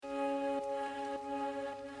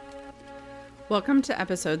Welcome to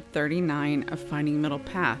episode 39 of Finding Middle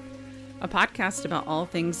Path, a podcast about all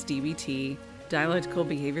things DBT, dialectical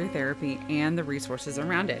behavior therapy, and the resources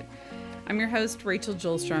around it. I'm your host, Rachel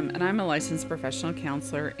Julstrom, and I'm a licensed professional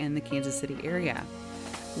counselor in the Kansas City area.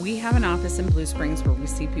 We have an office in Blue Springs where we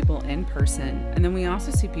see people in person, and then we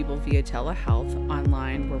also see people via telehealth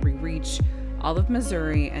online where we reach all of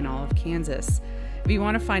Missouri and all of Kansas. If you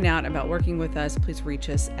want to find out about working with us, please reach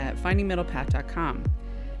us at findingmiddlepath.com.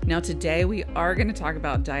 Now today we are going to talk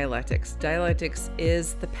about dialectics. Dialectics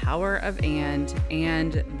is the power of and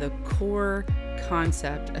the core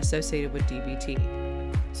concept associated with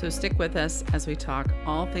DBT. So stick with us as we talk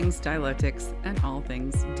all things dialectics and all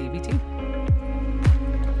things DBT.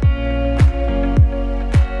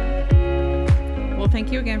 Well,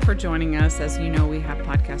 thank you again for joining us. As you know, we have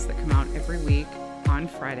podcasts that come out every week on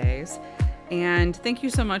Fridays. And thank you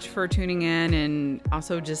so much for tuning in and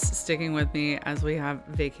also just sticking with me as we have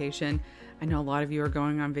vacation. I know a lot of you are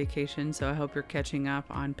going on vacation, so I hope you're catching up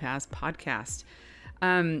on past podcasts.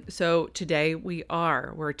 So today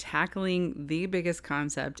we're tackling the biggest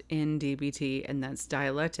concept in DBT, and that's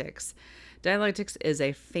dialectics. Dialectics is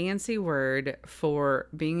a fancy word for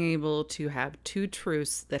being able to have two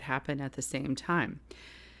truths that happen at the same time.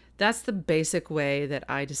 That's the basic way that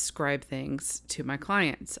I describe things to my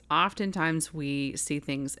clients. Oftentimes we see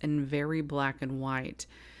things in very black and white.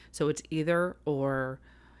 So it's either or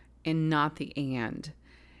and not the and.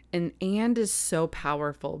 And is so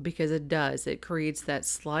powerful because it creates that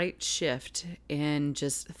slight shift in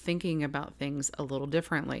just thinking about things a little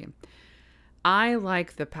differently. I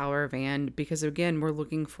like the power of and because, again, we're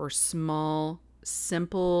looking for small,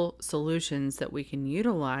 simple solutions that we can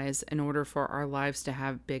utilize in order for our lives to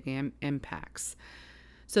have big impacts.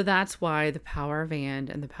 So that's why the power of and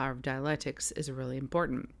the power of dialectics is really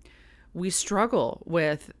important. We struggle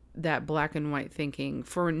with that black and white thinking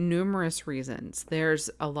for numerous reasons. There's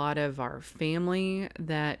a lot of our family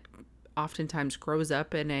that oftentimes grows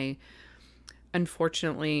up in a,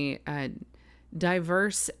 unfortunately,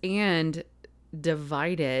 diverse and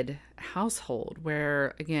divided household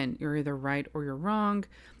where, again, you're either right or you're wrong,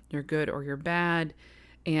 you're good or you're bad,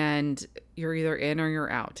 and you're either in or you're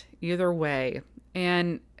out, either way.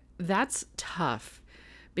 And that's tough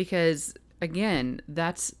because, again,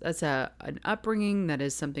 that's an upbringing that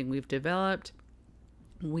is something we've developed.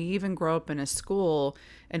 We even grow up in a school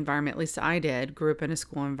environment, at least I grew up in a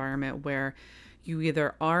school environment where you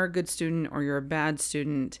either are a good student or you're a bad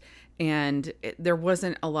student. And there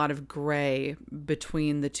wasn't a lot of gray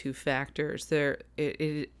between the two factors.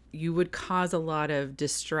 You would cause a lot of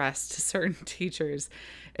distress to certain teachers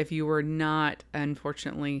if you were not,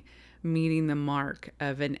 unfortunately, meeting the mark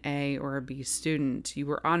of an A or a B student. You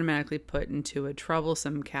were automatically put into a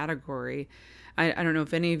troublesome category. I don't know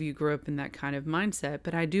if any of you grew up in that kind of mindset,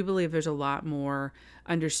 but I do believe there's a lot more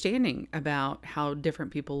understanding about how different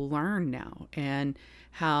people learn now and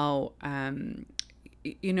how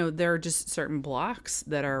there are just certain blocks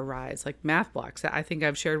that are arise, like math blocks that I think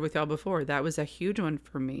I've shared with y'all before. That was a huge one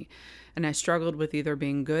for me. And I struggled with either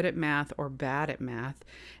being good at math or bad at math.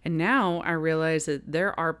 And now I realize that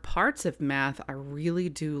there are parts of math I really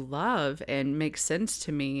do love and make sense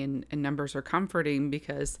to me, and numbers are comforting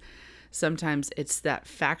because sometimes it's that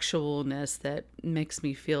factualness that makes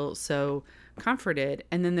me feel so comforted.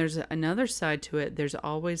 And then there's another side to it. There's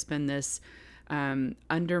always been this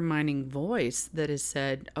undermining voice that has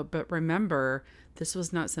said, oh, but remember, this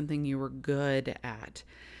was not something you were good at.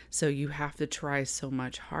 So you have to try so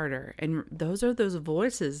much harder. And those are those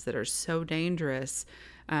voices that are so dangerous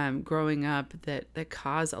growing up that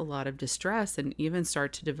cause a lot of distress and even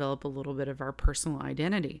start to develop a little bit of our personal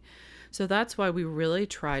identity. So that's why we really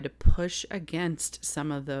try to push against some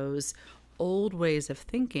of those old ways of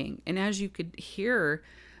thinking. And as you could hear,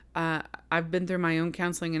 I've been through my own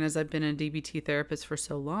counseling, and as I've been a DBT therapist for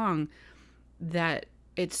so long, that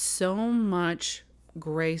it's so much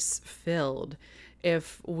grace-filled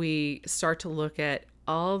if we start to look at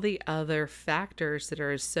all the other factors that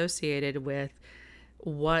are associated with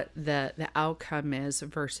what the outcome is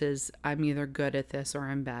versus I'm either good at this or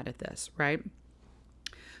I'm bad at this, right?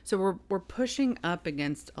 So we're pushing up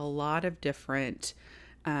against a lot of different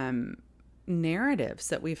narratives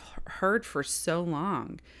that we've heard for so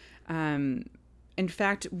long. In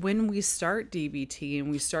fact, when we start DBT and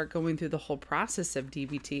we start going through the whole process of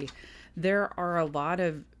DBT, there are a lot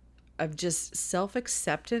of just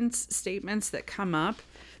self-acceptance statements that come up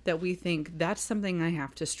that we think that's something I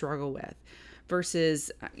have to struggle with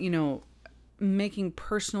versus, making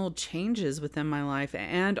personal changes within my life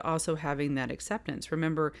and also having that acceptance.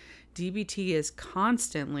 Remember, DBT is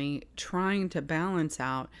constantly trying to balance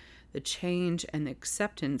out the change and the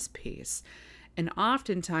acceptance piece. And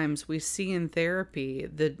oftentimes we see in therapy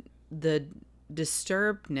the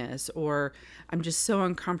disturbedness, or I'm just so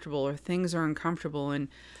uncomfortable, or things are uncomfortable and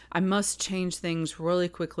I must change things really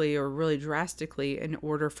quickly or really drastically in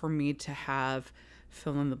order for me to have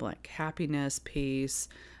fill in the blank, happiness, peace,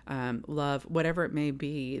 love, whatever it may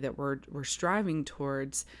be that we're striving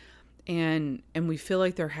towards. And we feel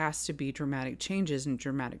like there has to be dramatic changes and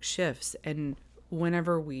dramatic shifts. And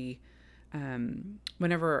whenever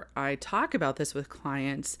I talk about this with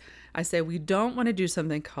clients, I say we don't want to do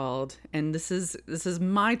something called, and this is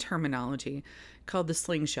my terminology, called the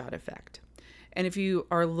slingshot effect. And if you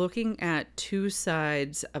are looking at two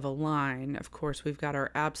sides of a line, of course, we've got our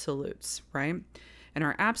absolutes, right? And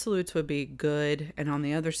our absolutes would be good, and on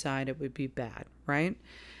the other side, it would be bad, right?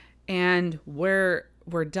 And where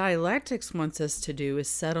dialectics wants us to do is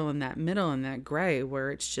settle in that middle, in that gray,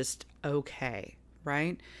 where it's just okay,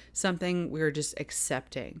 right? Something we're just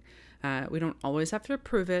accepting. We don't always have to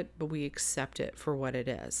approve it, but we accept it for what it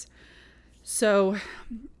is. So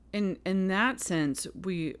in that sense,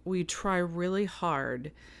 we try really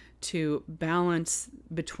hard to balance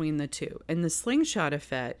between the two. And the slingshot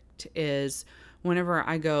effect is whenever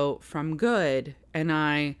I go from good and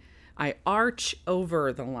I arch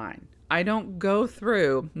over the line. I don't go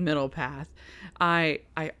through middle path. I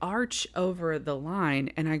arch over the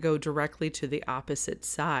line and I go directly to the opposite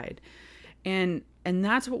side. And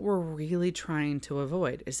that's what we're really trying to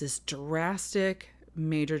avoid, is this drastic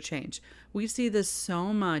major change. We see this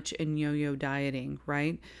so much in yo-yo dieting,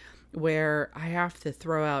 right? Where I have to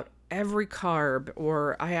throw out every carb,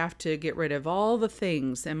 or I have to get rid of all the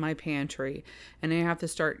things in my pantry, and I have to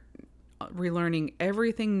start relearning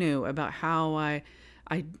everything new about how I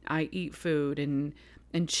eat food and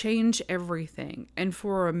change everything. And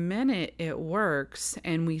for a minute it works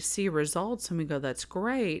and we see results and we go, that's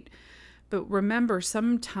great. But remember,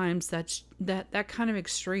 sometimes that kind of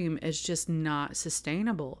extreme is just not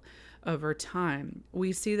sustainable over time.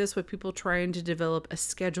 We see this with people trying to develop a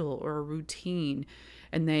schedule or a routine,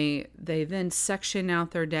 and they then section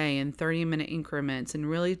out their day in 30-minute increments and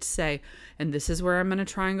really say, and this is where I'm going to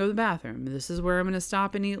try and go to the bathroom. This is where I'm going to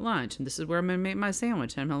stop and eat lunch. And this is where I'm going to make my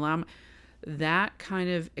sandwich. And I'm going to allow that kind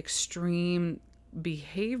of extreme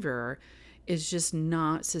behavior is just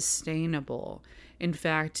not sustainable. In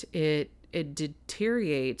fact, it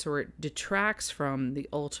deteriorates, or it detracts from the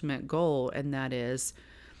ultimate goal, and that is,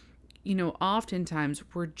 oftentimes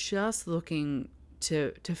we're just looking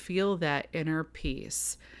to feel that inner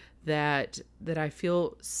peace, that I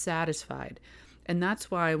feel satisfied. And that's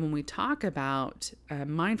why when we talk about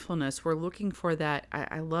mindfulness, we're looking for that.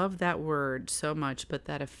 I love that word so much, but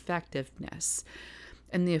that effectiveness.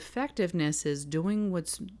 And the effectiveness is doing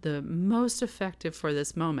what's the most effective for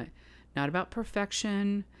this moment. Not about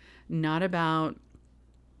perfection, not about,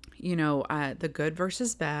 the good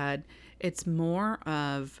versus bad. It's more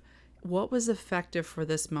of what was effective for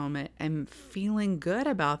this moment and feeling good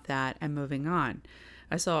about that and moving on.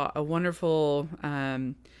 I saw a wonderful,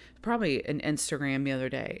 probably an Instagram the other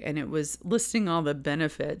day, and it was listing all the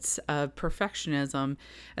benefits of perfectionism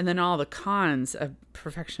and then all the cons of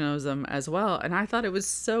perfectionism as well. And I thought it was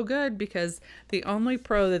so good, because the only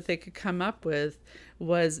pro that they could come up with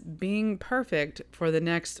was being perfect for the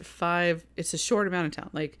next 5. It's a short amount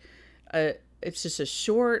of time. It's just a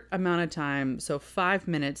short amount of time. So 5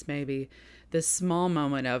 minutes, maybe, this small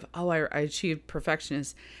moment of, I achieved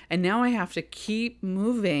perfectionist. And now I have to keep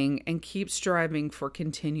moving and keep striving for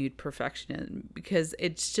continued perfection, because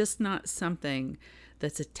it's just not something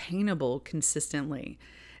that's attainable consistently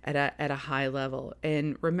at a high level.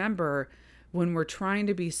 And remember, when we're trying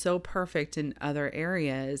to be so perfect in other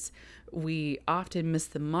areas, we often miss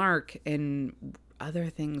the mark, and other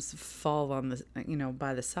things fall on the,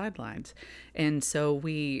 by the sidelines. And so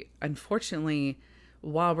we, unfortunately,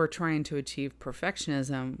 while we're trying to achieve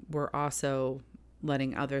perfectionism, we're also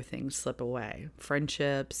letting other things slip away.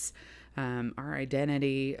 Friendships, our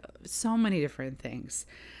identity, so many different things.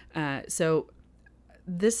 So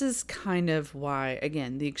this is kind of why,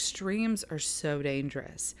 again, the extremes are so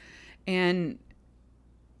dangerous. And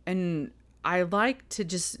I like to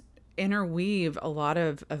just interweave a lot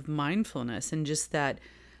of mindfulness and just that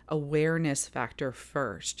awareness factor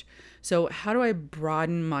first. So how do I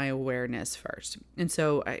broaden my awareness first? And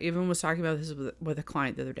so I even was talking about this with a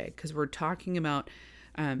client the other day, because we're talking about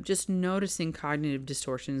just noticing cognitive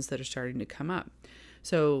distortions that are starting to come up.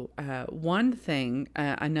 So one thing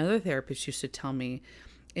another therapist used to tell me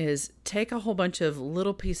is take a whole bunch of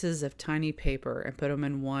little pieces of tiny paper and put them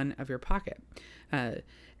in one of your pocket.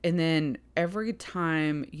 And then every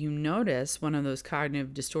time you notice one of those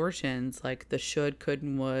cognitive distortions, like the should, could,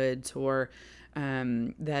 and woulds, or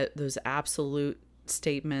that those absolute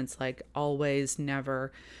statements like always,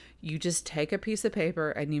 never. You just take a piece of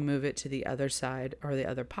paper and you move it to the other side or the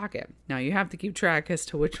other pocket. Now you have to keep track as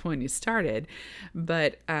to which one you started,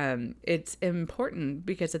 but it's important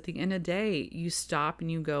because at the end of the day, you stop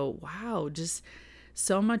and you go, wow, just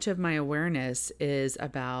so much of my awareness is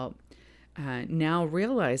about now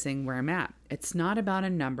realizing where I'm at. It's not about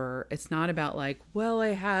a number. It's not about like, well,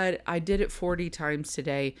 I did it 40 times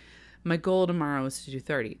today. My goal tomorrow is to do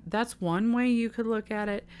 30. That's one way you could look at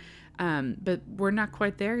it. But we're not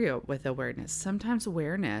quite there yet with awareness. Sometimes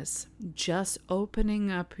awareness, just opening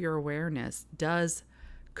up your awareness, does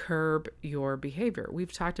curb your behavior.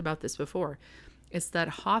 We've talked about this before. It's that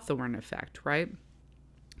Hawthorne effect, right?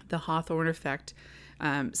 The Hawthorne effect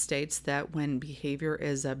states that when behavior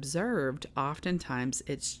is observed, oftentimes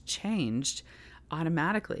it's changed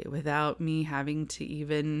automatically without me having to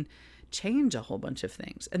even change a whole bunch of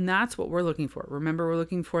things. And that's what we're looking for. Remember, we're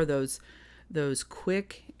looking for those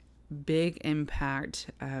quick, big impact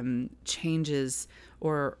changes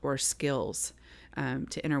or skills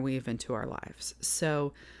to interweave into our lives.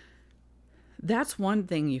 So that's one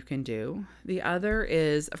thing you can do. The other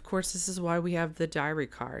is, of course, this is why we have the diary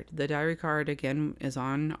card. The diary card, again, is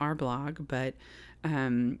on our blog, but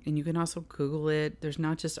and you can also Google it. There's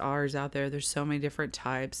not just ours out there. There's so many different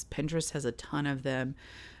types. Pinterest has a ton of them.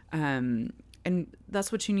 And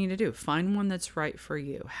that's what you need to do. Find one that's right for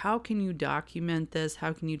you. How can you document this?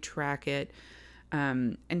 How can you track it?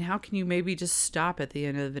 And how can you maybe just stop at the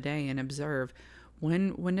end of the day and observe,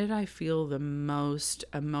 when did I feel the most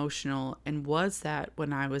emotional? And was that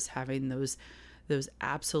when I was having those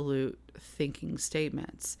absolute thinking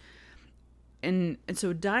statements? And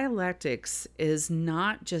so dialectics is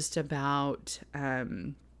not just about,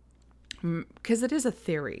 because it is a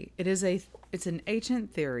theory. It's an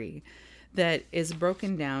ancient theory that is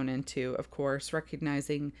broken down into, of course,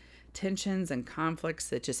 recognizing tensions and conflicts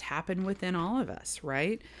that just happen within all of us,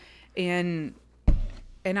 right? And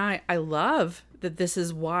I love that this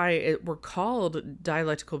is why we're called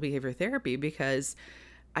dialectical behavior therapy, because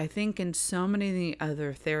I think in so many of the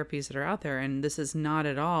other therapies that are out there, and this is not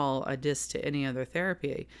at all a diss to any other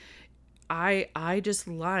therapy, I just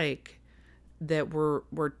like that we're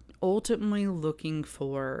ultimately looking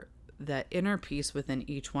for that inner peace within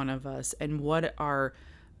each one of us and what our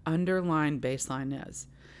underlying baseline is.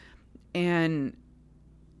 And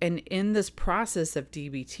in this process of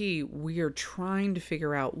DBT, we are trying to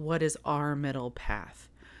figure out what is our middle path.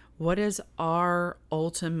 What is our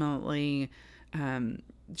ultimately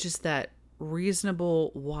just that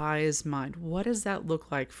reasonable, wise mind? What does that look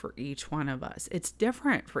like for each one of us? It's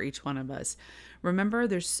different for each one of us. Remember,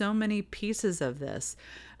 there's so many pieces of this.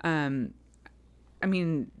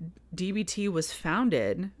 DBT was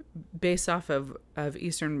founded based off of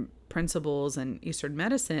Eastern principles and Eastern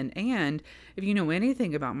medicine. And if you know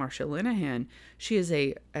anything about Marsha Linehan, she is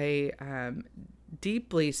a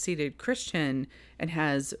deeply seated Christian and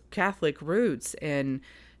has Catholic roots, and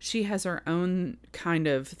she has her own kind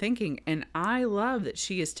of thinking. And I love that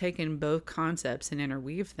she has taken both concepts and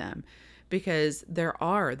interweaved them, because there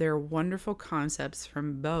are wonderful concepts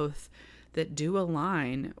from both that do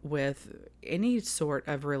align with any sort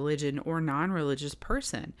of religion or non-religious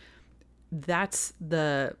person. That's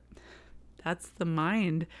the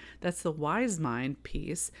mind, that's the wise mind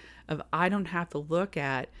piece of, I don't have to look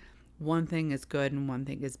at one thing is good and one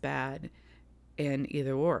thing is bad in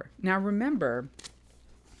either or. Now remember,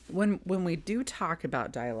 when we do talk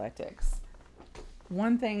about dialectics,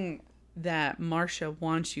 one thing that Marsha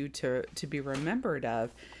wants you to be remembered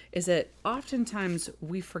of is that oftentimes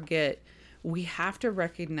we forget we have to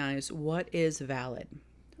recognize what is valid.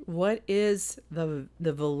 What is the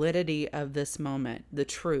validity of this moment, the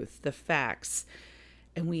truth, the facts,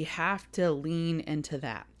 and we have to lean into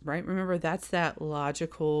that, right? Remember, that's that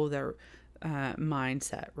logical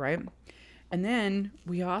mindset, right? And then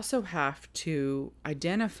we also have to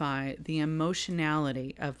identify the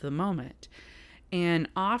emotionality of the moment. And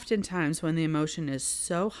oftentimes when the emotion is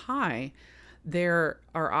so high, there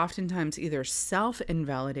are oftentimes either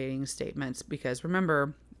self-invalidating statements, because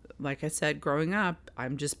remember, like I said, growing up,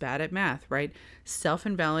 I'm just bad at math, right?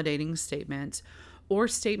 Self-invalidating statements, or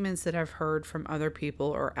statements that I've heard from other people,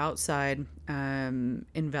 or outside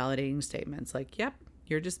invalidating statements like, yep,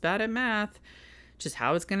 you're just bad at math, just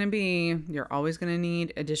how it's going to be. You're always going to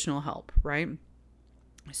need additional help, right?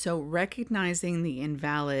 So recognizing the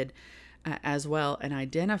invalid as well, and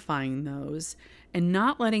identifying those, and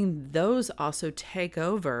not letting those also take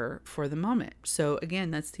over for the moment. So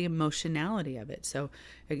again, that's the emotionality of it. So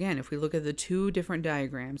again, if we look at the two different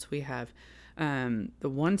diagrams, we have The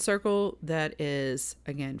one circle that is,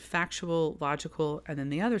 again, factual, logical, and then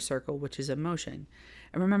the other circle, which is emotion.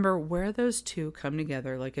 And remember, where those two come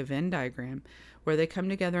together, like a Venn diagram, where they come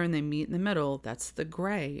together and they meet in the middle, that's the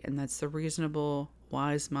gray, and that's the reasonable,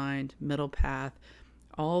 wise mind, middle path,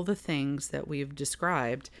 all the things that we've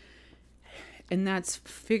described. And that's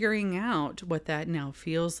figuring out what that now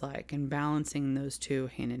feels like and balancing those two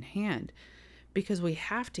hand in hand. Because we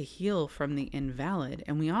have to heal from the invalid,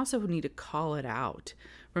 and we also need to call it out.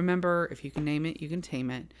 Remember, if you can name it, you can tame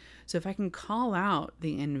it. So if I can call out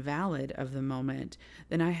the invalid of the moment,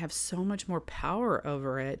 then I have so much more power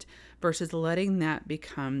over it versus letting that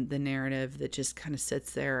become the narrative that just kind of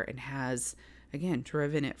sits there and has, again,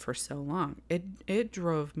 driven it for so long. It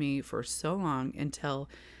drove me for so long until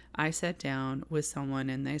I sat down with someone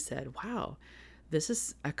and they said, wow, this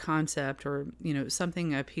is a concept or,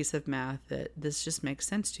 something, a piece of math that this just makes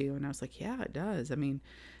sense to you. And I was like, yeah, it does. I mean,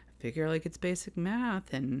 I figure like it's basic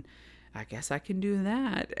math and I guess I can do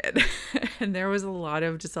that. And there was a lot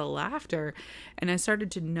of just a laughter. And I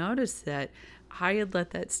started to notice that I had let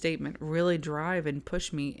that statement really drive and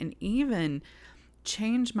push me and even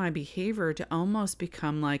change my behavior to almost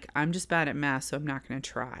become like, I'm just bad at math, so I'm not going to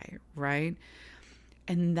try, right?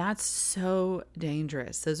 And that's so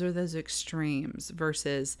dangerous. Those are those extremes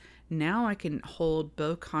versus now I can hold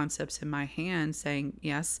both concepts in my hand saying,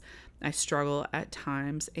 yes, I struggle at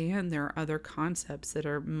times. And there are other concepts that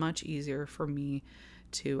are much easier for me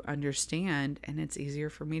to understand and it's easier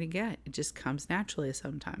for me to get. It just comes naturally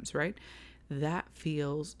sometimes, right? That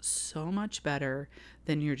feels so much better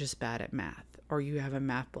than you're just bad at math or you have a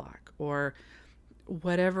math block or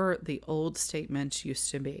whatever the old statements used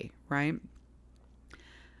to be, right?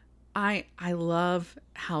 I love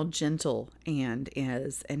how gentle and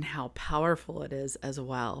is and how powerful it is as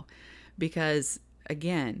well, because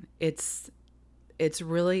again, it's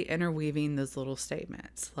really interweaving those little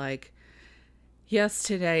statements like, yes,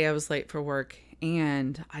 today I was late for work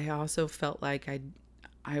and I also felt like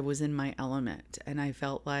I was in my element and I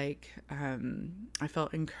felt like I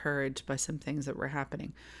felt encouraged by some things that were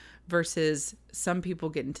happening versus some people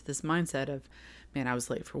get into this mindset of, man, I was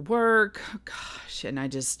late for work. Gosh. And I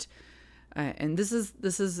just, and this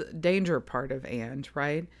is danger part of and,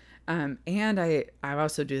 right? And I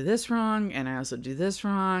also do this wrong and I also do this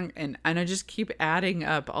wrong. And I just keep adding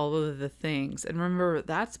up all of the things. And remember,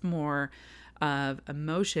 that's more of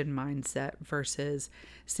emotion mindset versus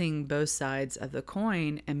seeing both sides of the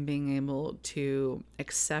coin and being able to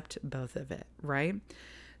accept both of it, right?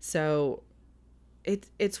 So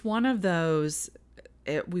it's one of those,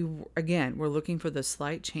 we're looking for the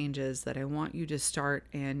slight changes that I want you to start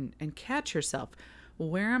and catch yourself.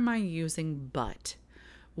 Where am I using but?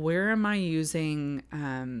 Where am I using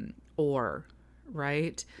or,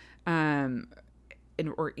 right?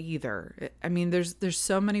 Or either. I mean, there's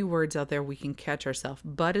so many words out there we can catch ourselves.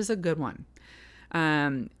 But is a good one.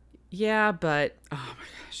 Yeah, but oh my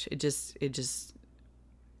gosh, it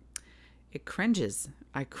cringes.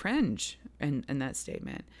 I cringe in that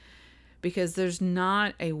statement because there's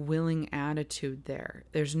not a willing attitude there.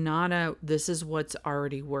 There's not this is what's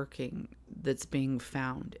already working that's being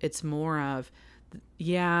found. It's more of,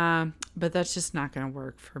 yeah, but that's just not going to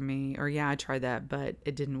work for me. Or yeah, I tried that, but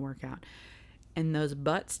it didn't work out. And those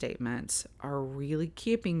but statements are really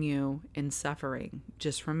keeping you in suffering.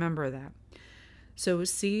 Just remember that. So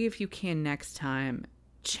see if you can next time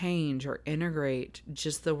change or integrate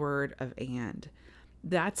just the word of and.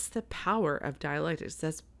 That's the power of dialectics.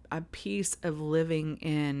 That's a piece of living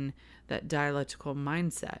in that dialectical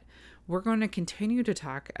mindset. We're going to continue to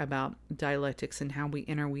talk about dialectics and how we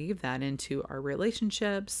interweave that into our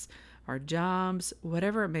relationships, our jobs,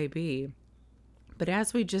 whatever it may be. But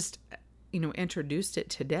as we just introduced it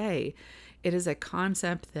today, it is a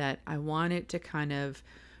concept that I want it to kind of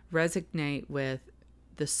resonate with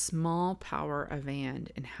the small power of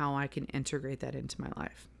and how I can integrate that into my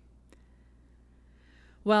life.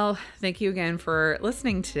 Well, thank you again for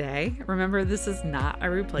listening today. Remember, this is not a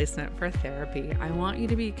replacement for therapy. I want you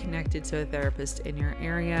to be connected to a therapist in your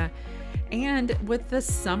area. And with the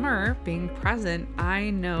summer being present,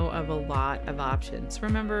 I know of a lot of options.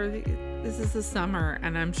 Remember, this is the summer,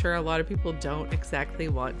 and I'm sure a lot of people don't exactly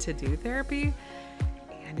want to do therapy.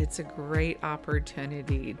 And it's a great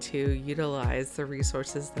opportunity to utilize the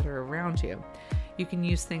resources that are around you. You can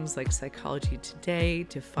use things like Psychology Today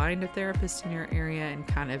to find a therapist in your area and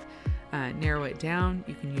kind of narrow it down.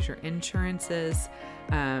 You can use your insurances.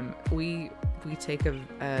 We take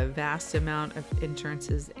a vast amount of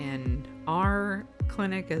insurances in our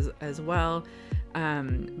clinic as well.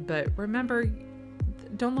 But remember,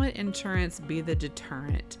 don't let insurance be the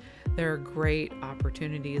deterrent. There are great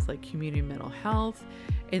opportunities like community mental health.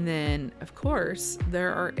 And then, of course,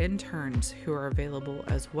 there are interns who are available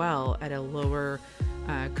as well at a lower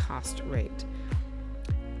cost rate.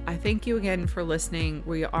 I thank you again for listening.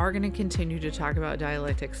 We are going to continue to talk about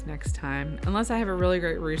dialectics next time, unless I have a really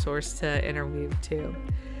great resource to interweave too.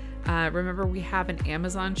 Remember, we have an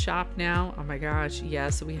Amazon shop now. Oh my gosh,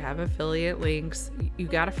 yes, we have affiliate links. You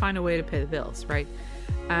got to find a way to pay the bills, right?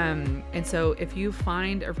 And so if you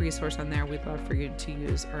find a resource on there, we'd love for you to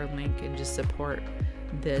use our link and just support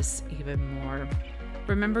this even more.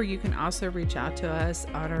 Remember, you can also reach out to us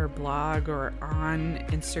on our blog or on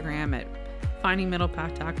Instagram at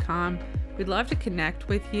findingmiddlepath.com. We'd love to connect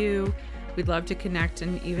with you. We'd love to connect.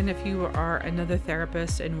 And even if you are another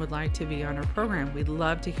therapist and would like to be on our program, we'd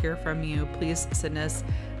love to hear from you. Please send us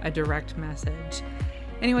a direct message.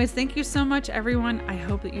 Anyways, thank you so much, everyone. I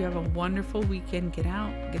hope that you have a wonderful weekend. Get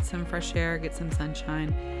out, get some fresh air, get some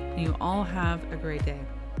sunshine, and you all have a great day.